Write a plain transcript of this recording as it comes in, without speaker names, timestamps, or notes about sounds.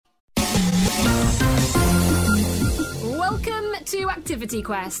to Activity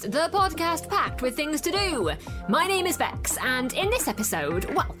Quest, the podcast packed with things to do. My name is Bex, and in this episode,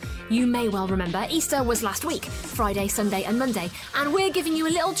 well, you may well remember Easter was last week, Friday, Sunday and Monday, and we're giving you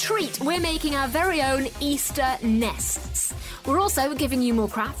a little treat. We're making our very own Easter nests. We're also giving you more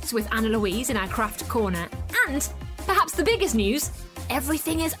crafts with Anna Louise in our craft corner, and perhaps the biggest news,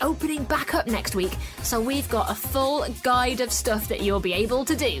 everything is opening back up next week, so we've got a full guide of stuff that you'll be able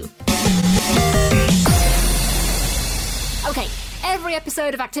to do. Okay, every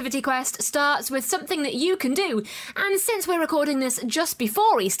episode of Activity Quest starts with something that you can do, and since we're recording this just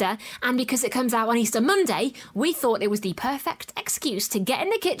before Easter, and because it comes out on Easter Monday, we thought it was the perfect excuse to get in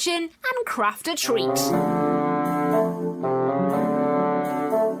the kitchen and craft a treat.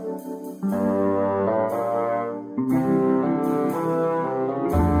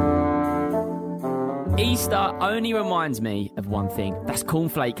 Easter only reminds me of one thing. That's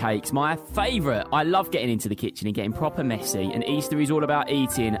cornflake cakes, my favourite. I love getting into the kitchen and getting proper messy, and Easter is all about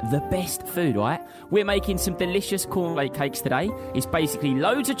eating the best food, right? We're making some delicious cornflake cakes today. It's basically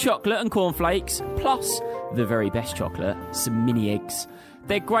loads of chocolate and cornflakes, plus the very best chocolate, some mini eggs.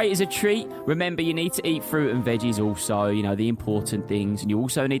 They're great as a treat. Remember, you need to eat fruit and veggies also, you know, the important things. And you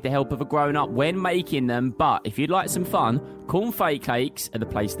also need the help of a grown-up when making them. But if you'd like some fun, cornflake cakes are the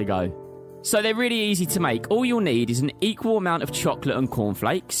place to go. So they're really easy to make. All you'll need is an equal amount of chocolate and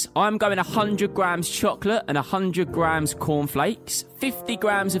cornflakes. I'm going 100 grams chocolate and 100 grams cornflakes. 50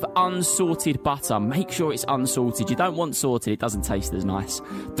 grams of unsalted butter. Make sure it's unsalted. You don't want salted, it doesn't taste as nice.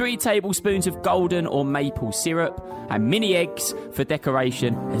 3 tablespoons of golden or maple syrup. And mini eggs for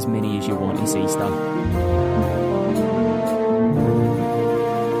decoration, as many as you want. It's Easter.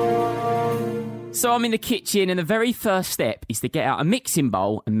 So I'm in the kitchen, and the very first step is to get out a mixing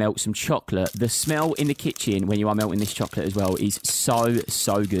bowl and melt some chocolate. The smell in the kitchen when you are melting this chocolate as well is so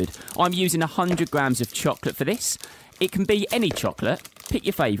good. I'm using 100 grams of chocolate for this. It can be any chocolate. Pick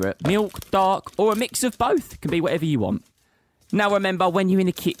your favourite. Milk, dark, or a mix of both. It can be whatever you want. Now remember, when you're in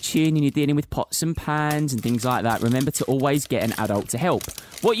the kitchen and you're dealing with pots and pans and things like that, remember to always get an adult to help.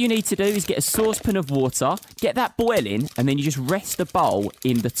 What you need to do is get a saucepan of water, get that boiling, and then you just rest the bowl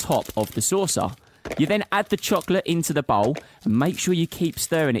in the top of the saucer. You then add the chocolate into the bowl and make sure you keep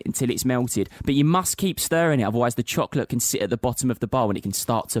stirring it until it's melted. But you must keep stirring it, otherwise the chocolate can sit at the bottom of the bowl and it can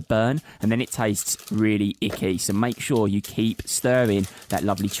start to burn, and then it tastes really icky. So make sure you keep stirring that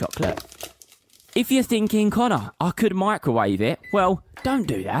lovely chocolate. If you're thinking, Connor, I could microwave it, well, don't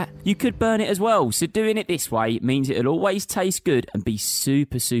do that. You could burn it as well. So doing it this way means it'll always taste good and be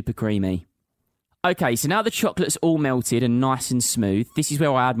super creamy. Okay, so now the chocolate's all melted and nice and smooth. This is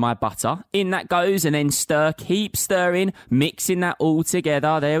where I add my butter. In that goes, and then stir. Keep stirring, mixing that all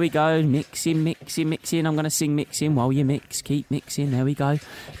together. There we go. Mixing. I'm going to sing mixing while you mix. Keep mixing. There we go.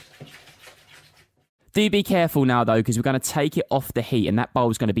 Do be careful now, though, because we're going to take it off the heat, and that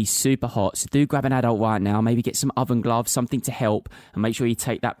bowl's going to be super hot. So do grab an adult right now. Maybe get some oven gloves, something to help, and make sure you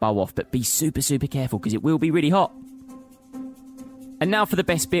take that bowl off. But be super careful, because it will be really hot. And now for the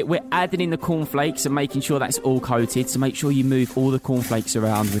best bit, we're adding in the cornflakes and making sure that's all coated. So make sure you move all the cornflakes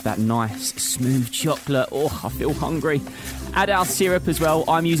around with that nice, smooth chocolate. Oh, I feel hungry. Add our syrup as well.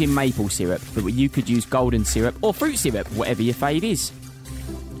 I'm using maple syrup, but you could use golden syrup or fruit syrup, whatever your fave is.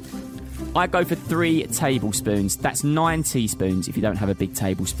 I go for 3 tablespoons. That's 9 teaspoons if you don't have a big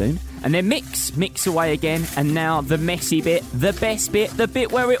tablespoon. And then mix away again. And now the messy bit, the best bit, the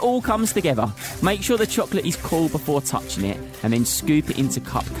bit where it all comes together. Make sure the chocolate is cool before touching it, and then scoop it into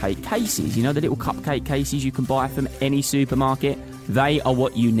cupcake cases. You know the little cupcake cases you can buy from any supermarket? They are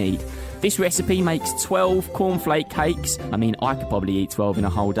what you need. This recipe makes 12 cornflake cakes. I mean, I could probably eat 12 in a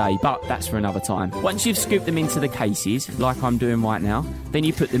whole day, but that's for another time. Once you've scooped them into the cases, like I'm doing right now, then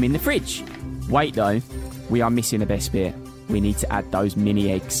you put them in the fridge. Wait though, we are missing the best bit. We need to add those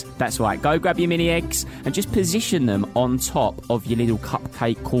mini eggs. That's right, go grab your mini eggs and just position them on top of your little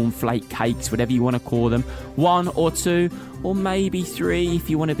cupcake, cornflake cakes, whatever you want to call them. 1 or 2 or maybe 3 if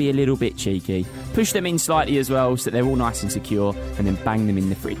you want to be a little bit cheeky. Push them in slightly as well so that they're all nice and secure, and then bang them in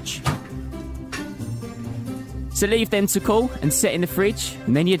the fridge. So leave them to cool and set in the fridge,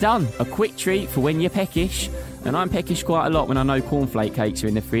 and then you're done. A quick treat for when you're peckish. And I'm peckish quite a lot when I know cornflake cakes are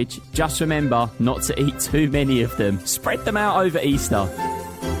in the fridge. Just remember not to eat too many of them. Spread them out over Easter.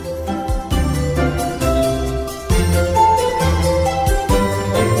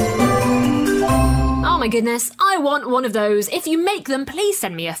 Oh my goodness, I want one of those. If you make them, please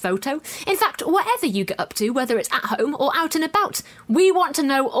send me a photo. In fact, whatever you get up to, whether it's at home or out and about, we want to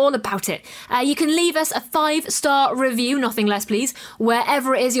know all about it. You can leave us a 5-star review, nothing less please,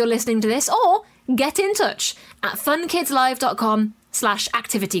 wherever it is you're listening to this, or get in touch at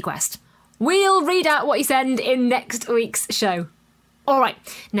funkidslive.com/activityquest. We'll read out what you send in next week's show. Alright,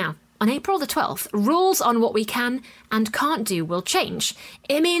 now, on April the 12th, rules on what we can and can't do will change.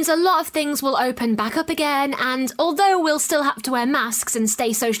 It means a lot of things will open back up again, and although we'll still have to wear masks and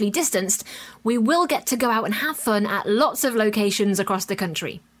stay socially distanced, we will get to go out and have fun at lots of locations across the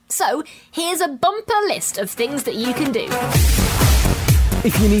country. So, here's a bumper list of things that you can do.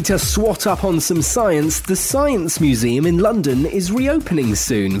 If you need to swat up on some science, the Science Museum in London is reopening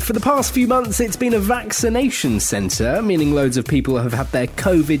soon. For the past few months, it's been a vaccination centre, meaning loads of people have had their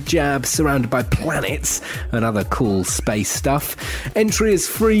COVID jab surrounded by planets and other cool space stuff. Entry is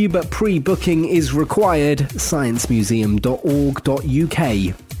free, but pre-booking is required.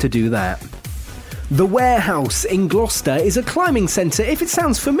 sciencemuseum.org.uk to do that. The Warehouse in Gloucester is a climbing centre. If it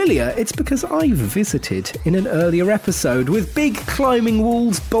sounds familiar, it's because I've visited in an earlier episode. With big climbing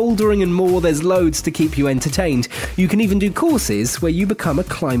walls, bouldering and more, there's loads to keep you entertained. You can even do courses where you become a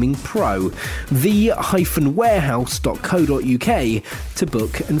climbing pro. the-warehouse.co.uk to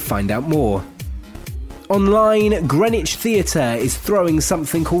book and find out more. Online, Greenwich Theatre is throwing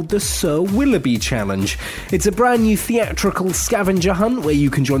something called the Sir Willoughby Challenge. It's a brand new theatrical scavenger hunt where you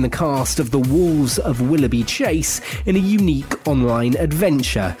can join the cast of The Wolves of Willoughby Chase in a unique online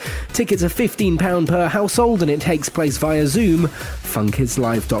adventure. Tickets are £15 per household and it takes place via Zoom.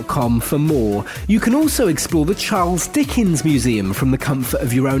 funkidslive.com for more. You can also explore the Charles Dickens Museum from the comfort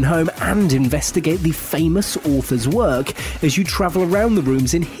of your own home and investigate the famous author's work as you travel around the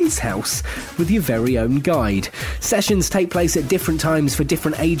rooms in his house with your very own guide. Sessions take place at different times for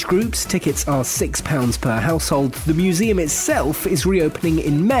different age groups. Tickets are £6 per household. The museum itself is reopening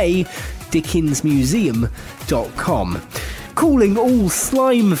in May. dickensmuseum.com. Calling all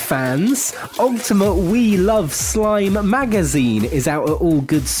slime fans, Ultimate We Love Slime magazine is out at all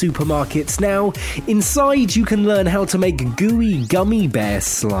good supermarkets now. Inside you can learn how to make gooey gummy bear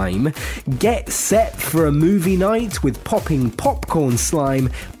slime, get set for a movie night with popping popcorn slime,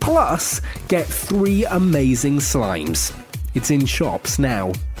 plus get 3 amazing slimes. It's in shops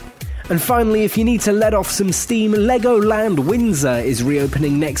now. And finally, if you need to let off some steam, Legoland Windsor is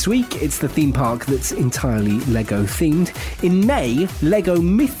reopening next week. It's the theme park that's entirely Lego themed. In May, Lego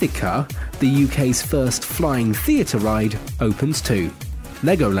Mythica, the UK's first flying theatre ride, opens too.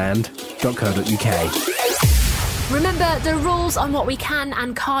 Legoland.co.uk. Remember, the rules on what we can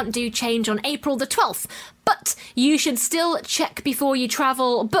and can't do change on April the 12th, but you should still check before you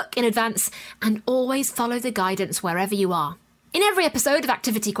travel, book in advance, and always follow the guidance wherever you are. In every episode of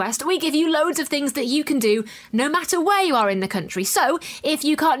Activity Quest, we give you loads of things that you can do no matter where you are in the country. So, if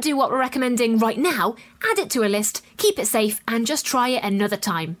you can't do what we're recommending right now, add it to a list, keep it safe, and just try it another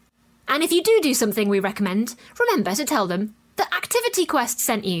time. And if you do something we recommend, remember to tell them that Activity Quest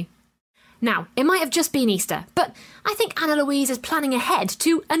sent you. Now, it might have just been Easter, but I think Anna Louise is planning ahead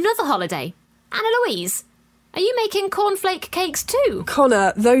to another holiday. Anna Louise, are you making cornflake cakes too?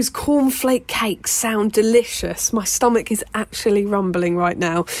 Connor, those cornflake cakes sound delicious. My stomach is actually rumbling right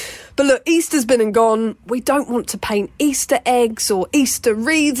now. But look, Easter's been and gone. We don't want to paint Easter eggs or Easter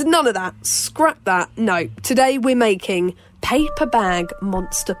wreaths, none of that. Scrap that. No, today we're making paper bag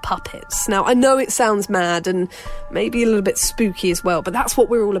monster puppets. Now, I know it sounds mad and maybe a little bit spooky as well, but that's what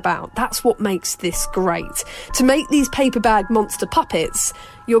we're all about. That's what makes this great. To make these paper bag monster puppets,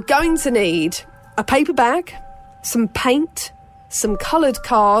 you're going to need a paper bag, some paint, some coloured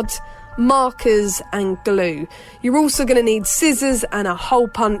cards, markers and glue. You're also going to need scissors and a hole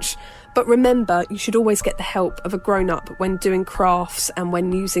punch. But remember, you should always get the help of a grown-up when doing crafts and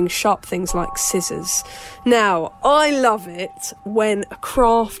when using sharp things like scissors. Now, I love it when a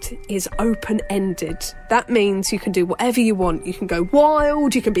craft is open-ended. That means you can do whatever you want. You can go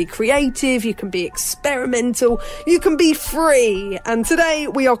wild, you can be creative, you can be experimental, you can be free. And today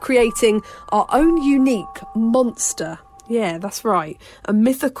we are creating our own unique monster. Yeah, that's right. A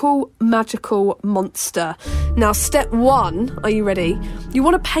mythical, magical monster. Now, step 1, are you ready? You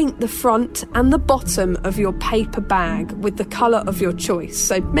want to paint the front and the bottom of your paper bag with the colour of your choice.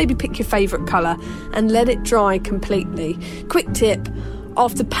 So maybe pick your favourite colour and let it dry completely. Quick tip.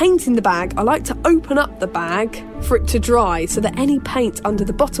 After painting the bag, I like to open up the bag for it to dry so that any paint under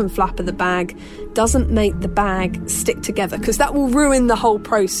the bottom flap of the bag doesn't make the bag stick together, because that will ruin the whole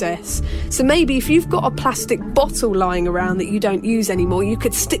process. So maybe if you've got a plastic bottle lying around that you don't use anymore, you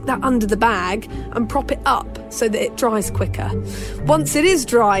could stick that under the bag and prop it up so that it dries quicker. Once it is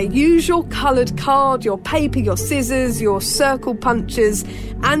dry, use your coloured card, your paper, your scissors, your circle punches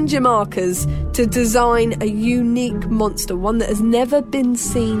and your markers to design a unique monster, one that has never been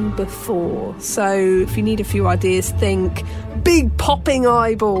seen before. So if you need a few ideas, think big popping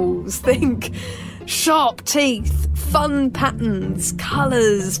eyeballs, think sharp teeth, fun patterns,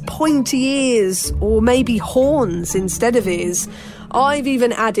 colours, pointy ears, or maybe horns instead of ears. I've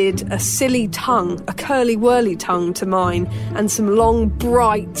even added a silly tongue, a curly-whirly tongue to mine, and some long,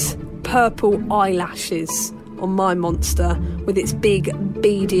 bright purple eyelashes on my monster with its big,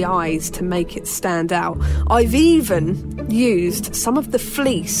 beady eyes to make it stand out. I've even used some of the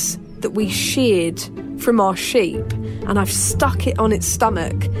fleece that we sheared from our sheep, and I've stuck it on its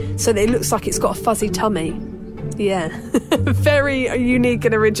stomach so that it looks like it's got a fuzzy tummy. Yeah, very unique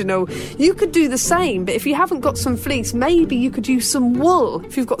and original. You could do the same, but if you haven't got some fleece, maybe you could use some wool.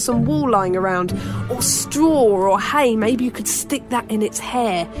 If you've got some wool lying around, or straw or hay, maybe you could stick that in its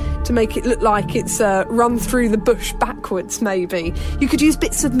hair to make it look like it's run through the bush backwards, maybe. You could use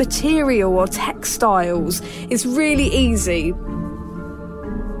bits of material or textiles. It's really easy.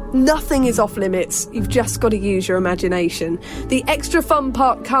 Nothing is off limits, you've just got to use your imagination. The extra fun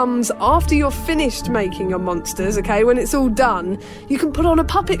part comes after you're finished making your monsters, okay? When it's all done, you can put on a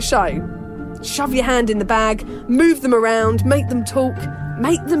puppet show. Shove your hand in the bag, move them around, make them talk,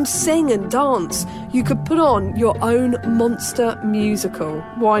 make them sing and dance. You could put on your own monster musical.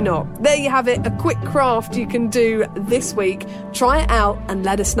 Why not? There you have it, a quick craft you can do this week. Try it out and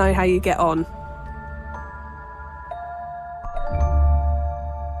let us know how you get on.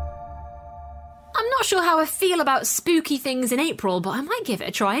 I'm not sure how I feel about spooky things in April, but I might give it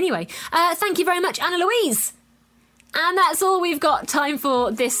a try anyway. Thank you very much, Anna Louise. And that's all we've got time for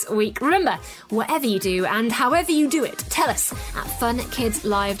this week. Remember, whatever you do and however you do it, tell us at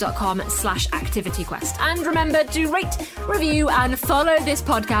funkidslive.com/activityquest. And remember to rate, review and follow this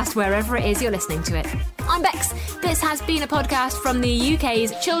podcast wherever it is you're listening to it. I'm Bex. This has been a podcast from the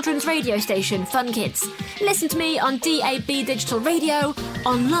UK's children's radio station, Fun Kids. Listen to me on DAB Digital Radio,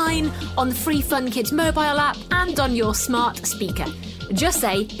 online, on the free Fun Kids mobile app and on your smart speaker. Just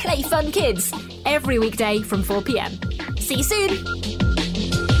say, play Fun Kids, every weekday from 4 p.m. See you soon!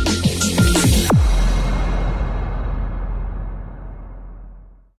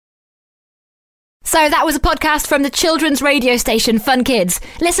 So that was a podcast from the children's radio station Fun Kids.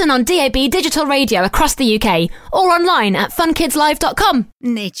 Listen on DAB Digital Radio across the UK or online at funkidslive.com.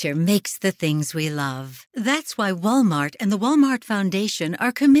 Nature makes the things we love. That's why Walmart and the Walmart Foundation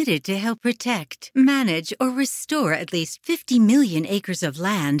are committed to help protect, manage, or restore at least 50 million acres of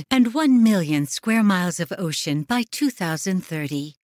land and 1 million square miles of ocean by 2030.